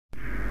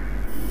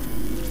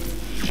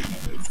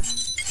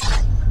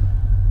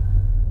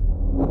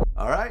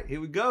All right, here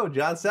we go.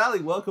 John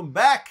Salley, welcome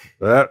back.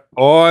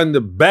 On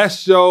the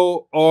best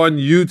show on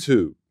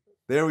YouTube.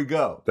 There we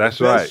go. That's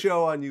the right. Best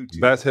show on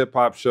YouTube. Best hip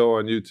hop show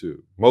on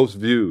YouTube. Most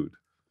viewed.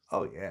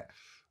 Oh, yeah.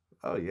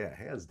 Oh, yeah.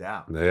 Hands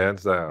down.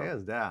 Hands down.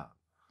 Hands down.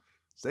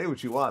 Say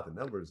what you want. The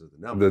numbers are the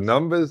numbers. The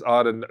numbers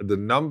are the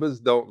numbers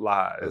don't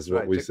lie. That's is what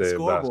right. we Check say the in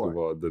scoreboard.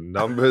 basketball. The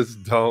numbers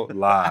don't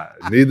lie.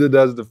 Neither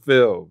does the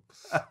film.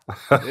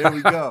 There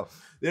we go.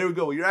 There we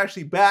go. Well, you're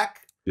actually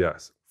back.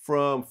 Yes.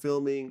 From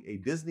filming a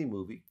Disney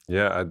movie.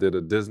 Yeah, I did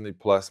a Disney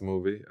Plus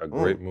movie, a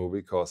great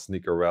movie called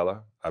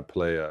Sneakerella. I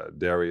play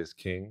Darius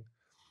King.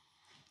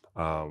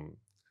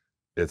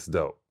 It's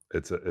dope.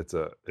 It's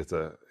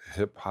a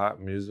hip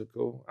hop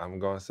musical. I'm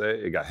gonna say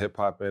it got hip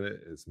hop in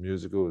it. It's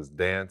musical. It's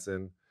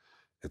dancing.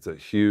 It's a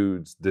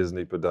huge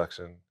Disney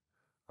production.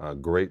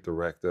 Great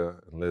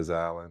director, Liz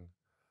Allen.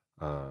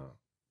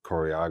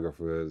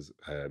 Choreographers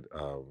had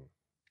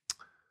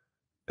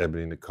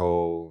Ebony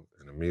Nicole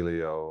and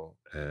Emilio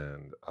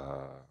and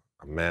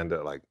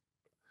Amanda. Like,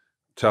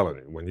 telling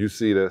you, when you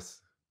see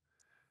this,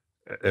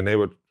 and they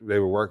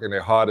were working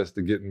their hardest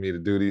to get me to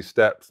do these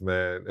steps,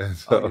 man. And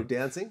so, you're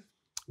dancing?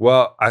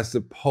 Well, I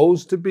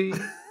supposed to be.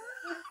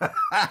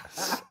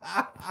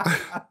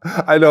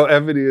 I know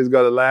Ebony is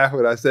gonna laugh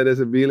when I said this,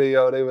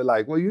 Emilio. They were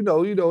like, well, you know,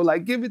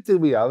 like, give it to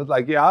me. I was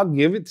like, yeah, I'll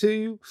give it to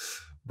you,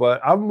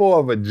 but I'm more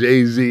of a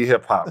Jay-Z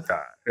hip hop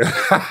guy.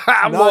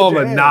 I'm more of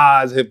a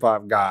Nas hip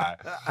hop guy.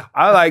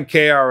 I like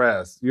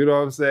KRS. You know what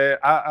I'm saying?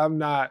 I'm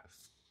not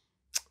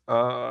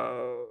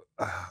a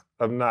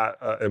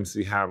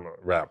MC Hammer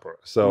rapper.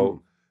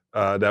 So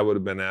that would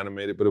have been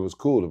animated, but it was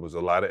cool. It was a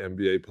lot of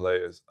NBA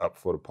players up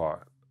for the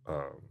part.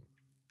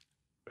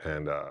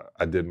 And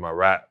I did my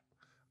rap.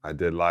 I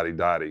did Lottie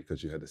Dottie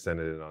because you had to send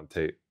it in on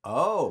tape.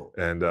 Oh,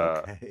 and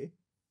okay.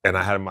 And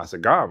I had my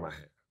cigar in my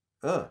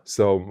hand.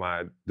 So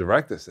my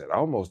director said, I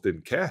almost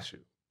didn't cast you.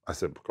 I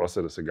said, because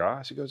of the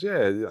cigar? She goes,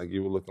 yeah, like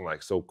you were looking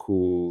like so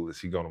cool. Is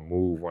he gonna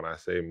move when I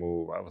say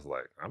move? I was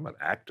like, I'm an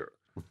actor.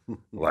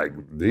 Like,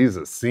 these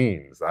are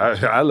scenes.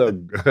 I look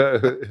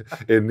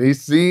in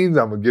these scenes,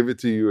 I'm gonna give it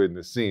to you in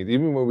the scenes.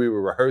 Even when we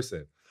were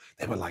rehearsing,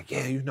 they were like,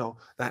 yeah, you know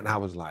that. And I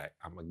was like,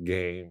 I'm a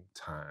game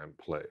time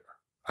player.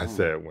 I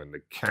said, when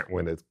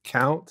it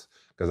counts,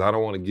 because I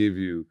don't want to give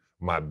you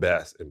my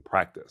best in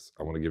practice.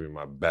 I want to give you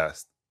my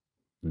best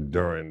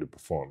during the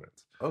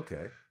performance.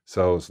 Okay.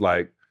 So it's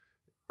like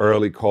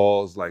early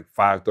calls, like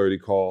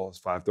 5:30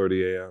 calls,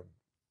 5:30 a.m.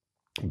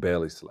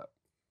 Barely slept.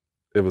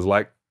 It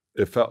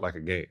felt like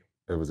a game.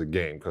 It was a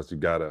game because you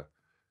gotta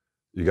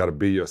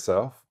be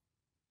yourself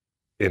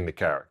in the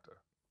character,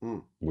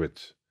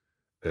 which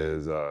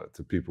is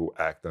to people who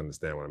act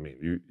understand what I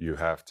mean. You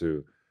have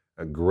to.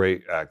 A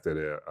great actor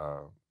there,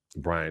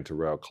 Brian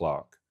Terrell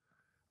Clark,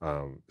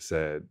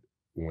 said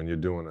when you're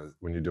doing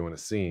a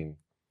scene,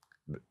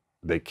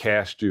 they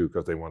cast you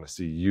because they want to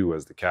see you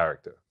as the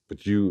character,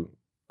 but you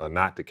are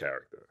not the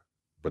character,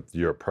 but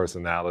your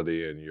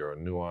personality and your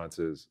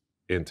nuances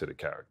into the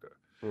character.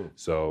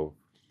 So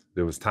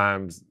there was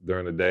times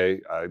during the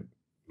day I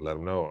let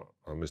them know,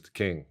 I'm Mr.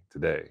 King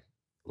today.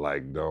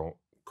 Like, don't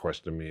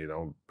question me,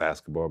 don't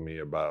basketball me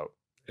about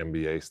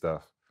NBA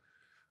stuff.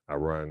 I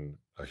run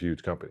a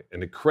huge company.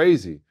 And the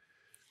crazy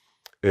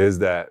is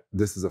that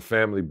this is a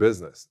family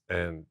business.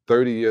 And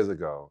 30 years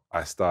ago,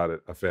 I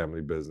started a family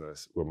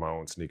business with my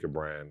own sneaker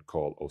brand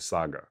called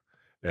Osaga.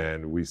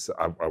 And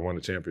I won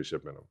a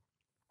championship in them.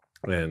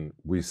 And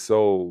we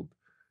sold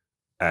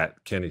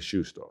at Kenny's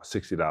shoe store,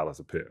 $60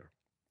 a pair,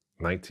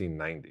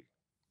 1990.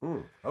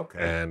 Okay.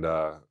 And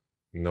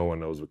no one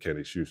knows what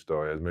Kenny's shoe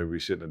store is. Maybe we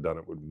shouldn't have done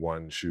it with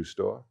one shoe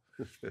store.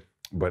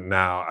 But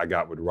now I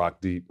got with Rock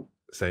Deep,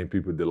 same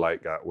people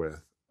Delight got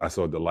with. I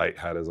saw Delight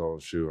had his own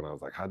shoe, and I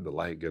was like, how'd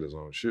Delight get his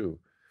own shoe?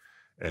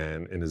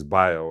 And in his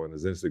bio, in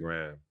his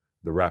Instagram,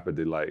 the rapper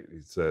Delight,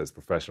 he says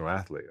professional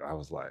athlete. I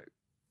was like,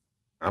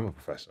 I'm a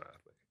professional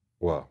athlete.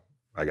 Well,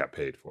 I got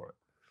paid for it.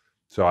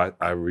 So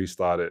I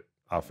restarted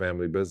our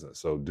family business.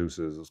 So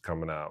Deuces was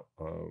coming out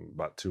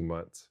about 2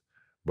 months.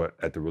 But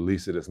at the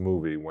release of this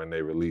movie, when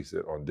they release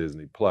it on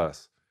Disney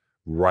Plus,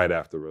 right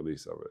after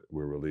release of it,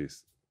 we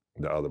released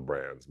the other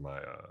brands.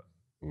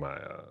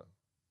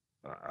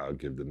 I'll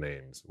give the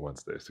names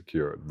once they're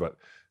secured, but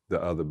the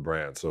other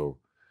brands. So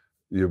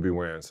you'll be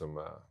wearing some,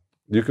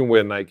 you can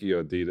wear Nike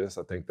or Adidas.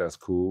 I think that's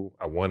cool.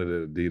 I wanted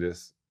an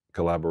Adidas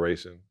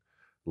collaboration,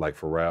 like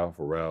Pharrell.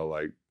 Pharrell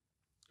like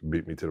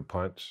beat me to the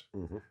punch.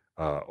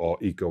 All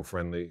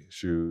eco-friendly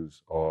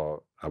shoes,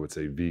 or I would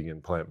say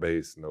vegan,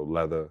 plant-based, no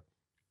leather,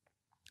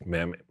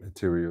 man-made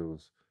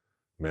materials,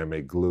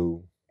 man-made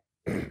glue,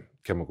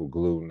 chemical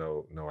glue,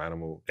 no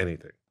animal,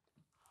 anything.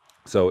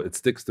 So it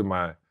sticks to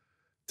my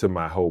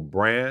whole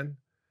brand,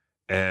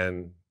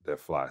 and they're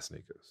fly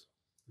sneakers.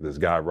 This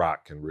guy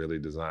Rock can really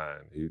design.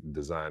 He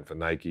designed for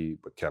Nike,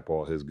 but kept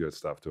all his good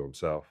stuff to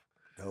himself.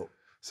 Dope.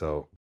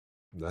 So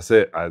that's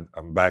it.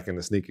 I'm back in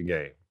the sneaker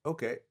game.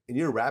 Okay. And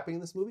you're rapping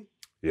in this movie?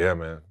 Yeah,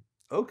 man.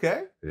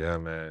 Okay. Yeah,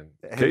 man.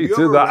 Have K you to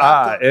ever the rapped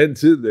I, up- N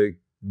to the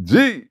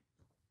G.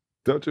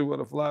 Don't you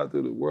want to fly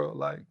through the world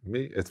like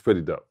me? It's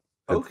pretty dope.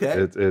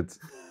 Okay. It's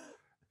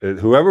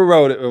Whoever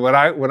wrote it,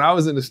 when I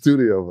was in the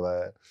studio,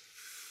 Vlad,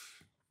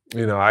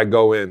 you know, I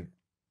go in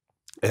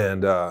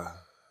and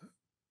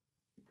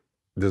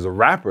there's a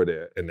rapper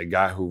there, and the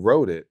guy who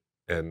wrote it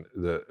and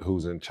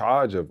who's in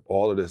charge of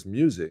all of this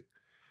music,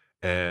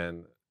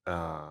 and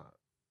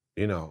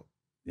you know,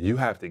 you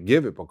have to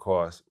give it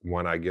because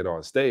when I get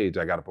on stage,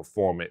 I got to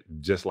perform it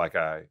just like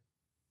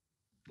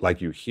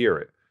you hear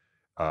it.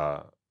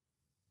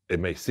 It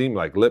may seem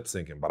like lip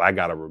syncing, but I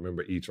got to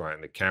remember each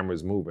line. The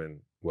camera's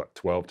moving,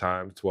 12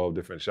 times, 12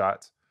 different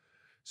shots.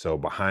 So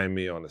behind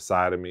me, on the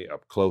side of me,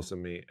 up close to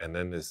me, and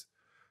then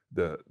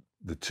the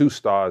two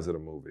stars of the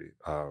movie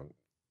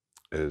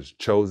is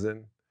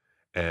Chosen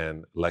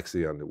and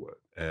Lexi Underwood.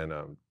 And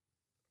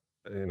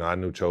you know, I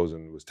knew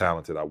Chosen was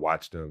talented. I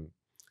watched him,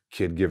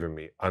 kid giving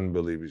me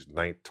unbelievable, he's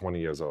 20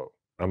 years old,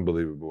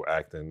 unbelievable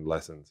acting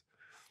lessons.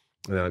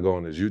 And then I go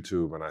on his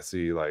YouTube and I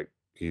see like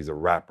he's a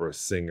rapper,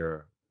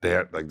 singer,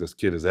 like this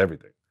kid is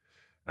everything.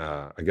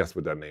 I guess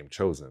with that name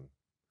Chosen,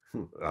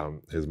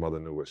 his mother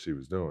knew what she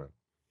was doing.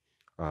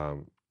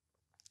 And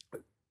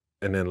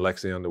then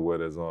Lexi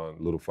Underwood is on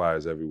Little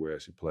Fires Everywhere.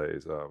 She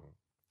plays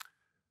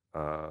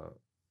an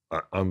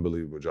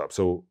unbelievable job.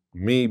 So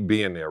me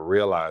being there,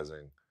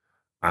 realizing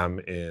I'm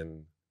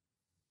in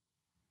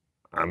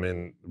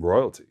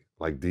royalty.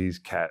 Like these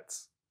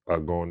cats are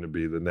going to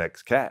be the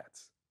next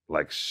cats.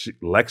 Like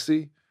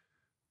Lexi,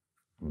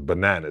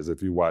 bananas.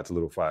 If you watch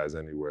Little Fires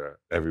Everywhere.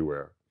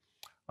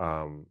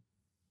 I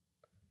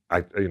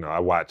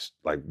watched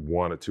like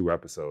 1 or 2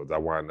 episodes. I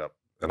wind up,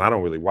 and I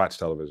don't really watch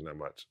television that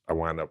much. I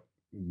wind up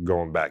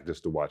going back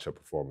just to watch her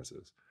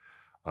performances.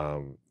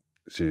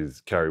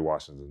 She's Kerry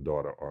Washington's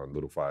daughter on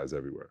Little Fires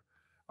Everywhere.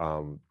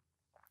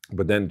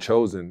 But then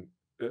Chosen,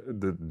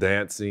 the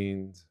dance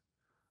scenes,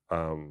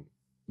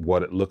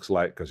 what it looks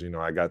like, because, you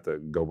know, I got to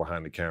go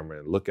behind the camera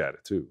and look at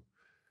it too.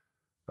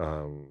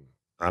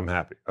 I'm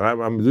happy.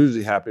 I'm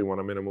usually happy when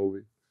I'm in a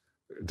movie,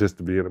 just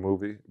to be in a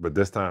movie. But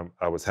this time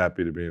I was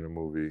happy to be in a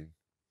movie.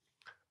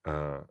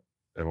 And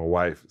my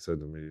wife said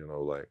to me, you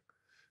know, like,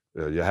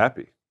 you're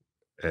happy.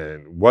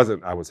 And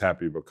I was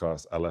happy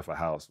because I left a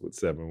house with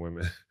 7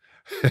 women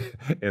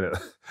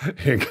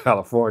in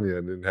California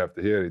and didn't have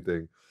to hear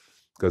anything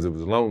because it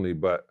was lonely,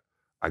 but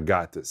I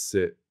got to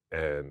sit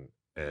and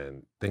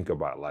think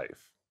about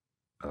life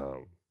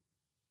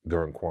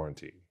during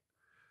quarantine.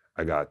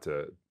 I got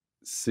to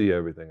see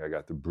everything. I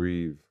got to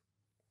breathe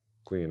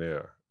clean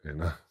air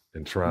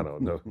in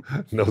Toronto,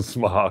 no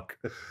smog.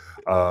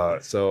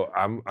 So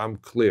I'm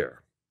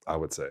clear, I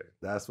would say.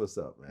 That's what's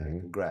up, man. Mm-hmm.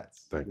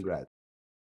 Congrats. Thank you.